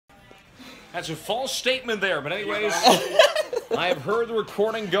That's a false statement there, but anyways, I have heard the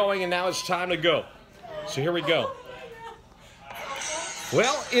recording going, and now it's time to go. So here we go.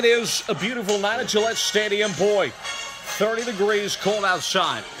 Well, it is a beautiful night at Gillette Stadium. Boy, 30 degrees, cold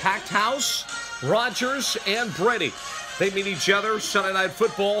outside. Packed house, Rodgers and Brady. They meet each other, Sunday Night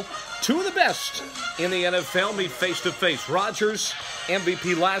Football. Two of the best in the NFL meet face-to-face. Rodgers,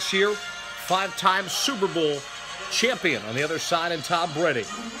 MVP last year, 5-time Super Bowl champion on the other side, and Tom Brady.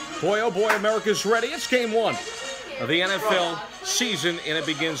 Boy, oh boy, America's ready. It's game one of the NFL season, and it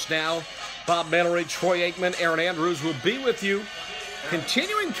begins now. Bob Menery, Troy Aikman, Aaron Andrews will be with you.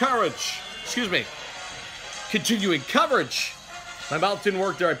 Continuing coverage. My mouth didn't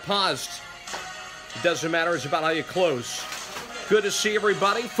work there. I paused. It doesn't matter. It's about how you close. Good to see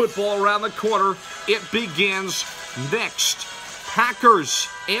everybody. Football around the corner. It begins next. Packers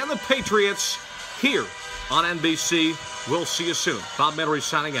and the Patriots here on NBC. We'll see you soon. Bob Menery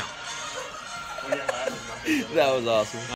signing out. That was awesome.